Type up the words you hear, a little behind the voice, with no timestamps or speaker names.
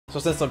So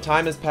since some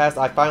time has passed,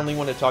 I finally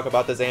want to talk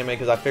about this anime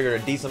because I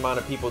figured a decent amount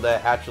of people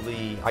that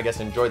actually, I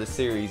guess, enjoy the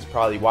series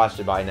probably watched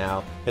it by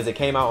now, because it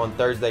came out on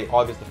Thursday,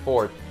 August the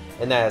 4th,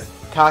 and that's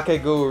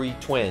Kakegurui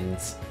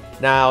Twins.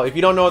 Now, if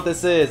you don't know what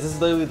this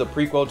is literally the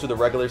prequel to the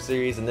regular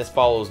series, and this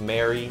follows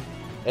Mary,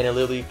 and it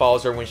literally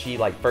follows her when she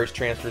like first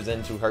transfers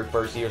into her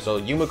first year. So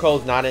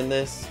Yumeko's not in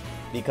this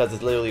because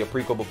it's literally a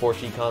prequel before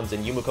she comes,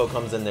 and Yumeko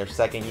comes in their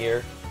second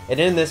year. And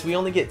in this, we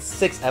only get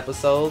 6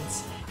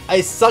 episodes.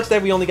 It sucks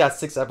that we only got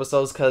 6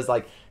 episodes because,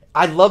 like,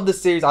 I love the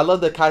series. I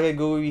love the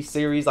Kakegurui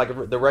series,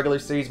 like the regular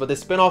series, but the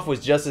spinoff was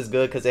just as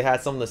good because it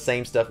had some of the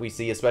same stuff we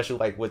see, especially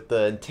like with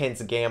the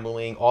intense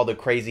gambling, all the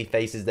crazy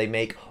faces they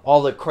make,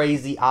 all the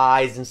crazy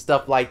eyes and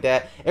stuff like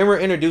that. And we're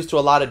introduced to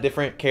a lot of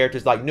different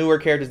characters, like newer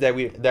characters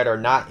that are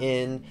not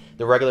in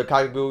the regular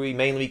Kakegurui,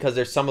 mainly because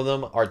there's some of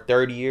them are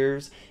 30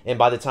 years, and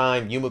by the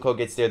time Yumeko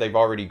gets there, they've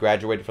already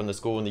graduated from the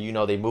school and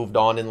they moved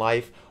on in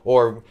life.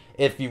 Or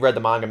if you read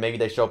the manga, maybe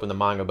they show up in the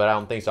manga, but I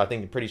don't think so. I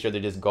think pretty sure they're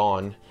just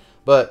gone.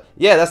 But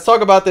yeah, let's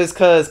talk about this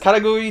because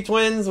Kakegurui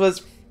Twins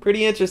was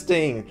pretty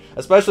interesting.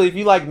 Especially if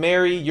you like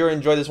Mary, you'll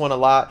enjoy this one a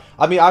lot.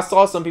 I mean, I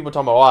saw some people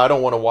talking about, oh, I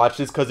don't want to watch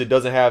this because it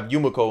doesn't have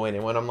Yumeko in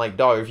it. When I'm like,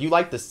 dog, if you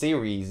like the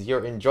series,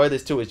 you'll enjoy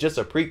this too. It's just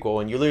a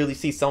prequel, and you literally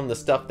see some of the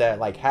stuff that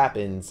like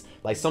happens,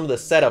 like some of the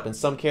setup and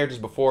some characters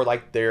before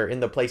like they're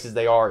in the places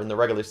they are in the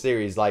regular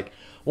series. Like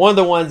one of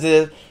the ones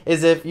is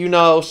if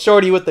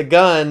Shorty with the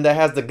gun that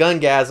has the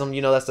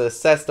gungasm, that's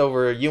obsessed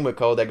over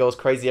Yumeko, that goes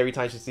crazy every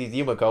time she sees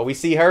Yumeko. We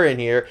see her in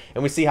here,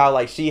 and we see how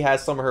like she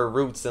has some of her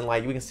roots, and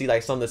like we can see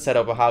like some of the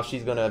setup of how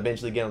she's gonna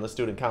eventually get on the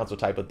student council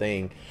type of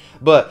thing.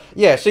 But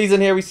yeah, she's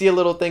in here. We see a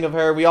little thing of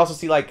her. We also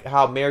see like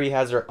how Mary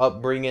has her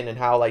upbringing and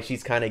how like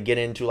she's kind of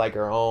getting into like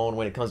her own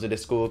when it comes to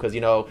this school, because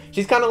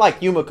she's kind of like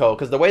Yumeko,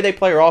 because the way they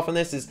play her off in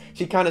this is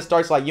she kind of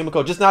starts like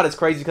Yumeko, just not as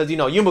crazy, because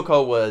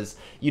Yumeko was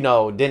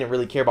didn't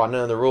really care about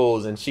none of the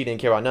rules, and she didn't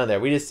care about none of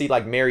that. We just see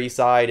like Mary's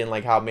side and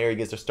like how Mary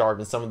gets her start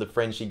and some of the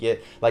friends she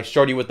get, like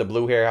Shorty with the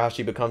blue hair, how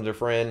she becomes her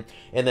friend,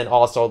 and then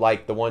also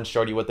like the one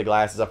Shorty with the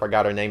glasses, I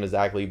forgot her name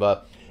exactly,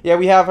 but yeah,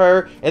 we have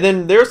her. And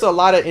then there's a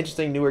lot of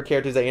interesting newer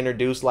characters they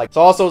introduced. Like, so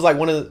also was like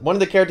one of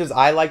the characters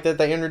I like that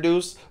they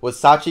introduced was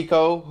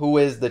Sachiko, who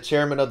is the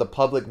chairman of the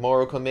public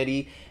moral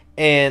committee.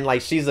 And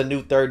like she's a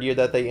new third year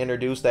that they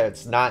introduced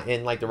that's not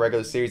in like the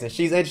regular series, and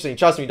she's interesting.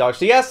 Trust me, dog.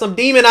 She has some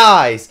demon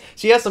eyes.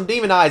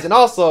 And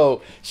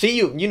also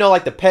she,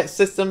 like the pet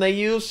system they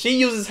use. She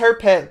uses her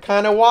pet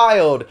kind of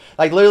wild.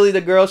 Like literally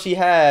the girl she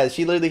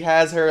literally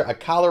has a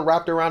collar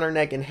wrapped around her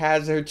neck and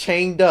has her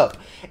chained up.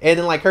 And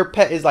then like her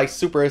pet is like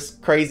super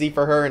crazy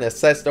for her and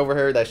obsessed over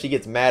her that she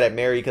gets mad at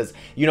Mary because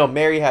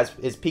Mary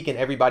is piquing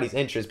everybody's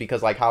interest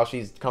because like how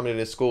she's coming to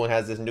this school and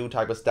has this new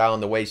type of style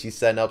and the way she's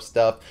setting up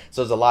stuff.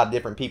 So there's a lot of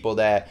different people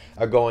that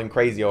are going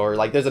crazy over.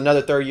 Like there's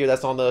another third year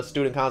that's on the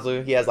student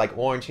council. He has like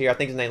orange hair. I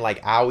think his name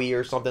like Aoi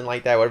or something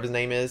like that, whatever his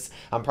name is.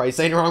 I'm probably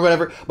saying it wrong,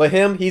 whatever. But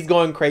he's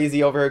going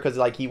crazy over her because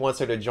like he wants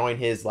her to join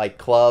his like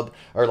club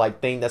or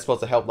like thing that's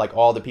supposed to help like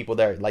all the people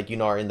that like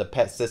are in the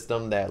pet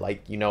system that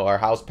like are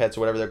house pets or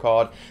whatever they're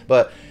called.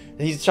 But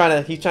he's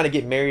trying to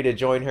get Mary to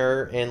join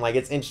her, and like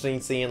it's interesting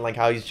seeing like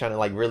how he's trying to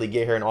like really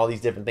get her and all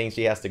these different things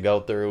she has to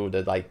go through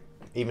to like,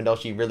 even though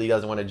she really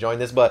doesn't want to join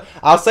this. But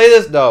I'll say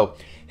this though,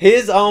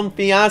 his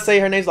fiance,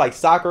 her name's like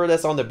Sakura,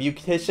 that's on the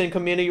beautician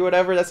community or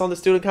whatever, that's on the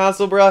student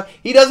council, bruh.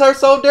 He does her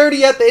so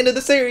dirty at the end of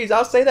the series.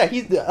 I'll say that.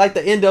 He's like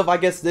the end of, I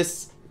guess,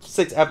 this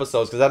 6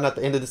 episodes, because I'm not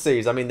the end of the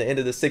series. I mean the end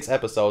of the 6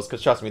 episodes,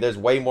 because trust me, there's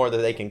way more that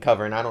they can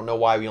cover, and I don't know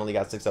why we only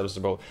got 6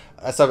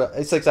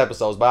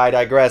 episodes, but I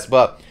digress.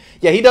 But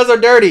yeah, he does her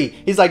dirty.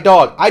 He's like,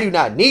 dog, I do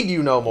not need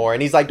you no more.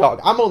 And he's like,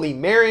 dog, I'm only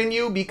marrying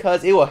you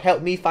because it will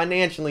help me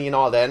financially and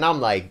all that. And I'm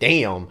like,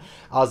 damn.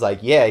 I was like,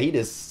 yeah, he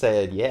just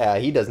said, yeah,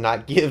 he does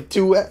not give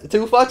two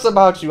fucks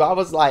about you. I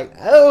was like,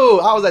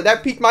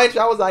 that piqued my interest.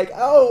 I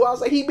was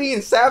like, he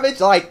being savage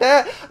like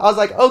that? I was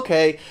like,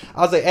 okay.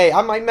 I was like, hey,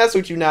 I might mess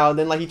with you now. And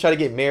then like he tried to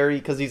get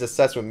married because he's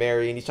obsessed with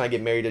Mary, and he's trying to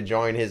get Mary to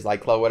join his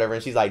like club, whatever.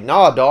 And she's like,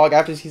 nah, dog.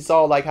 After she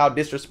saw like how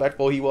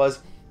disrespectful he was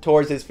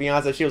towards his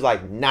fiance, she was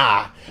like,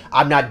 nah,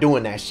 I'm not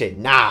doing that shit,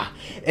 nah.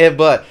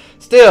 But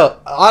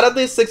still, out of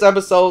these 6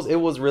 episodes, it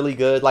was really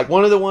good. Like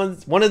one of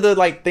the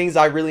like things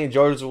I really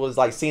enjoyed was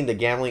like seeing the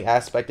gambling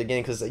aspect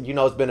again, because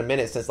it's been a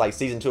minute since like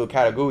season 2 of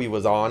Kakegurui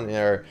was on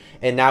there,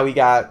 and now we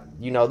got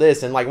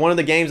this. And like one of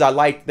the games I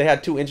liked, they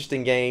had 2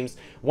 interesting games.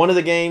 One of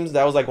the games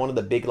that was like one of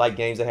the big like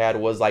games they had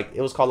was like,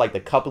 it was called like the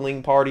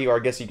coupling party, or I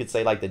guess you could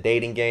say like the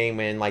dating game.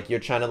 And like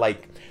you're trying to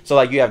like, so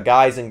like you have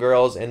guys and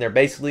girls, and they're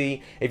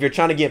basically, if you're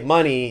trying to get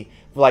money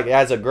like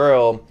as a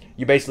girl,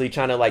 you're basically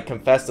trying to like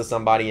confess to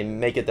somebody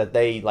and make it that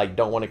they like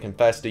don't want to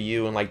confess to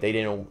you, and like they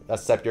didn't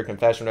accept your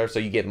confession, or so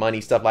you get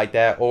money, stuff like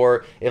that.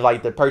 Or if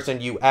like the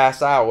person you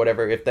ask out or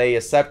whatever, if they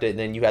accept it,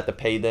 then you have to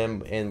pay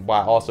them, and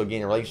while also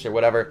getting a relationship,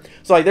 whatever.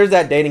 So like there's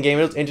that dating game.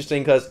 It was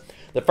interesting because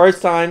the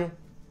first time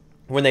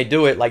when they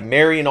do it, like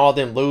Mary and all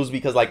them lose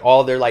because like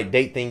all their like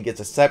date thing gets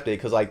accepted,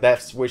 because like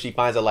that's where she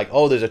finds out like,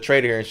 oh, there's a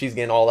traitor here, and she's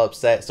getting all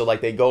upset. So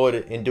like they go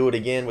and do it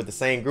again with the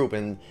same group,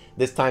 and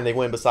this time they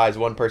win besides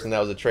one person that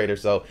was a traitor.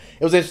 So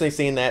it was interesting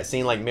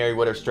seeing like Mary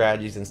with her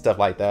strategies and stuff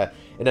like that.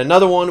 And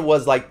another one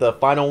was like the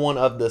final one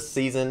of the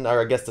season,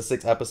 or I guess the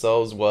 6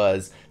 episodes,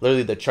 was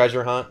literally the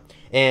treasure hunt.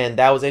 And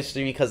that was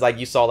interesting because like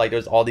you saw like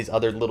there's all these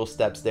other little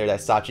steps there that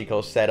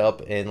Sachiko set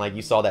up, and like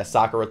you saw that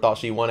Sakura thought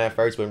she won at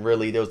first, when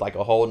really there was like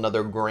a whole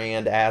nother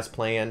grand ass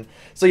plan.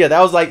 So yeah,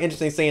 that was like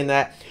interesting seeing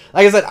that.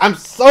 Like I said, I'm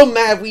so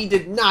mad we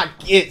did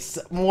not get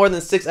more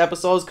than 6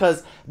 episodes,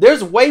 because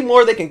there's way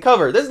more they can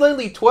cover. There's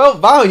literally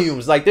 12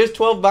 volumes. Like there's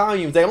 12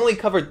 volumes. They only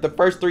covered the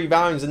first 3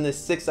 volumes in this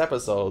 6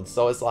 episodes.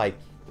 So it's like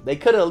they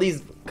could have at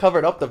least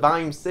covered up to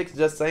volume 6,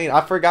 just saying.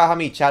 I forgot how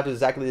many chapters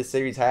exactly this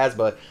series has,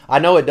 but I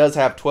know it does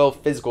have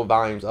 12 physical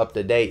volumes up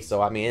to date.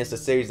 So I mean, it's a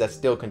series that's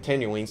still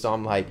continuing. So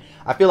I'm like,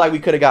 I feel like we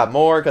could have got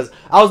more, because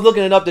I was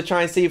looking it up to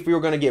try and see if we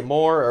were going to get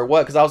more or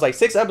what, because I was like,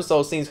 6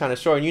 episodes seems kind of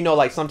short. And you know,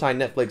 like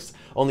sometimes Netflix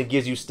only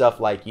gives you stuff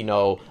like, you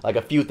know, like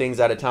a few things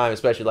at a time,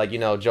 especially like, you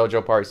know,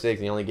 JoJo Part 6,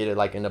 and you only get it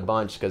like in a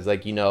bunch, because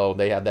like, you know,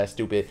 they have that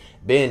stupid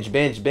binge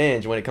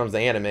when it comes to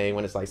anime,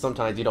 when it's like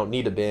sometimes you don't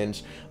need a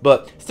binge.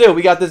 But still,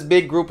 we got this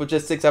big group of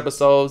just 6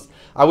 episodes.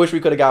 I wish we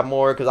could have got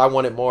more, because I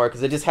wanted more,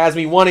 because it just has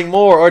me wanting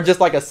more, or just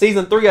like a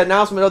season 3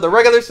 announcement of the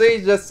regular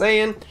series, just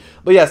saying.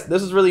 But yes,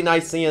 this was really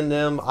nice seeing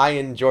them. I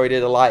enjoyed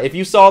it a lot. If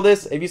you saw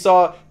this, if you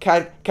saw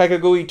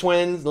Kakegurui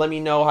Twins, let me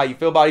know how you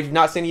feel about it. If you've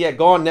not seen it yet,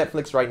 go on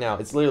Netflix right now.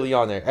 It's literally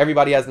on there.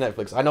 Everybody has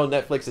Netflix. I know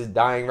Netflix is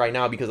dying right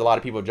now because a lot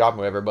of people drop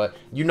whatever, but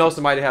you know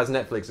somebody that has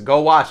Netflix. Go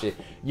watch it.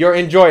 You'll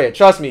enjoy it.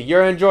 Trust me,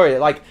 you'll enjoy it.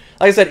 Like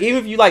I said, even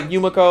if you like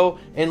Yumeko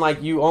and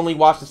like you only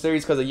watch the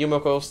series because of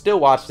Yumeko, still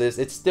watch this.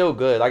 It's still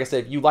good. Like I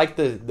said, if you like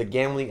the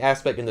gambling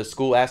aspect and the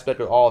school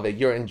aspect of all of it,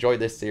 you'll enjoy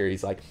this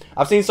series. Like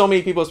I've seen so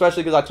many people,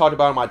 especially because I talked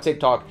about it on my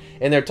TikTok,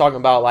 and they're talking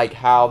about like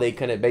how they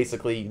couldn't,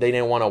 basically they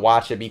didn't want to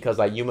watch it because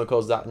like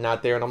Yumeko's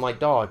not there. And I'm like,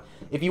 dog,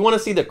 if you want to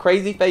see the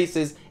crazy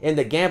faces and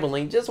the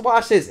gambling, just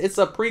watch this. It's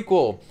a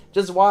prequel.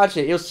 Just watch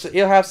it.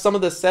 It'll have some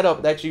of the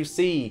setup that you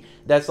see,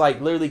 that's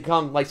like literally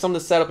like some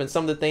of the setup and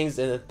some of the things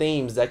and the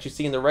themes that you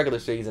see in the regular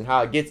series and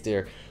how it gets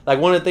there. Like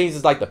one of the things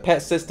is like the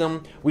pet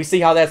system. We see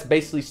how that's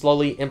basically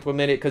slowly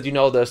implemented, because you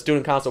know the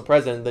student council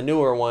president, the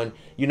newer one,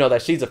 you know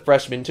that she's a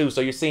freshman too. So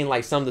you're seeing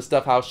like some of the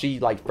stuff how she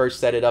like first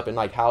set it up and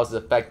like how it's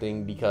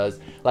affecting, because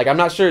like I'm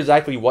not sure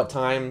exactly what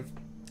time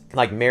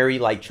like Mary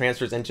like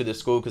transfers into the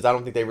school, because I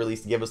don't think they really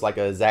give us like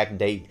a exact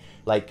date,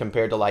 like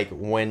compared to like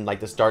when like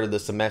the start of the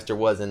semester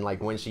was and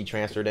like when she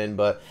transferred in.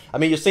 But I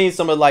mean, you're seeing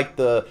some of like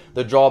the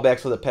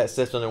drawbacks for the pet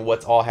system and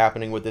what's all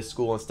happening with this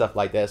school and stuff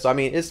like that. So I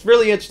mean, it's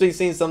really interesting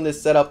seeing some of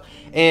this setup,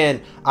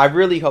 and I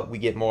really hope we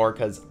get more,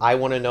 because I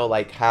want to know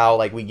like how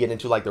like we get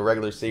into like the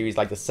regular series,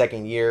 like the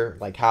second year,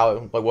 like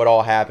how like what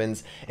all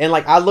happens. And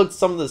like I looked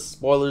some of the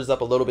spoilers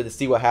up a little bit to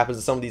see what happens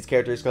to some of these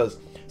characters, because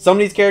some of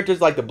these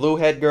characters like the blue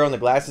head girl and the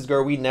glasses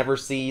girl we never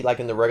see like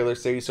in the regular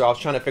series. So I was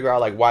trying to figure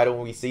out like why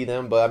don't we see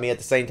them. But I mean, at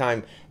the same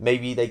time,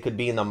 maybe they could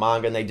be in the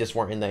manga and they just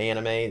weren't in the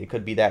anime. It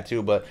could be that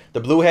too. But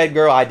the blue head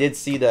girl, I did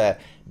see that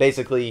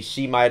basically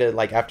she might have,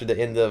 like after the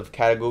end of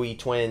Kakegurui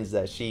Twins,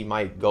 that she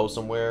might go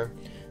somewhere.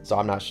 So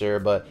I'm not sure.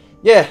 But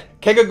yeah,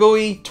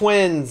 Kakegurui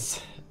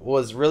Twins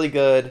was really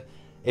good.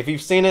 If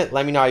you've seen it,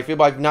 let me know how you feel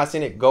about it. If you've not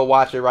seen it, go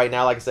watch it right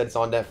now. Like I said, it's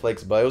on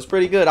Netflix, but it was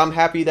pretty good. I'm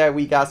happy that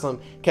we got some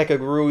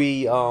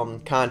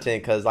Kakegurui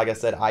content, because like I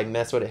said, I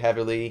mess with it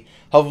heavily.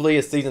 Hopefully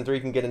a season 3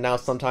 can get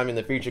announced sometime in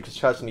the future, because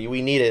trust me,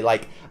 we need it.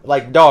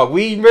 Like dog,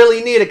 we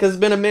really need it, because it's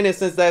been a minute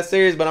since that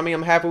series. But I mean,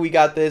 I'm happy we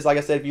got this. Like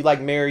I said, if you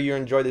like Mary, you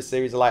enjoy this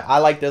series a lot. I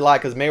liked it a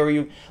lot, because Mary,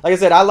 like I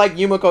said, I like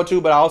Yumeko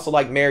too, but I also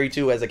like Mary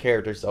too as a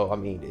character. So I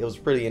mean, it was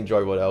pretty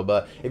enjoyable though.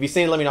 But if you've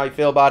seen it, let me know how you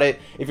feel about it.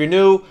 If you're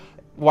new,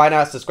 why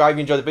not subscribe if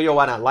you enjoyed the video?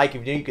 Why not like?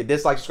 If you could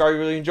dislike, subscribe if you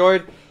really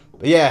enjoyed.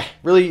 But yeah,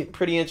 really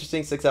pretty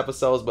interesting 6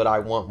 episodes, but I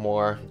want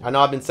more. I know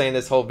I've been saying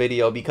this whole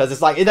video because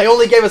it's like they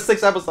only gave us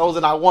 6 episodes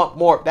and I want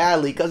more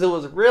badly, because it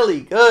was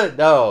really good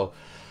though.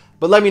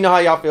 But let me know how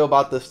y'all feel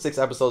about the 6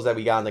 episodes that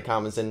we got in the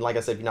comments. And like I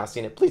said, if you've not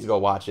seen it, please go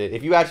watch it.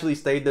 If you actually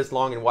stayed this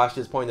long and watched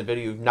this point in the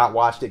video, you've not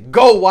watched it,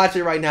 go watch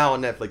it right now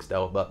on Netflix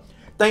though. But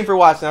thanks for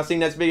watching. I'll see you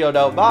next video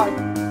though.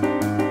 Bye.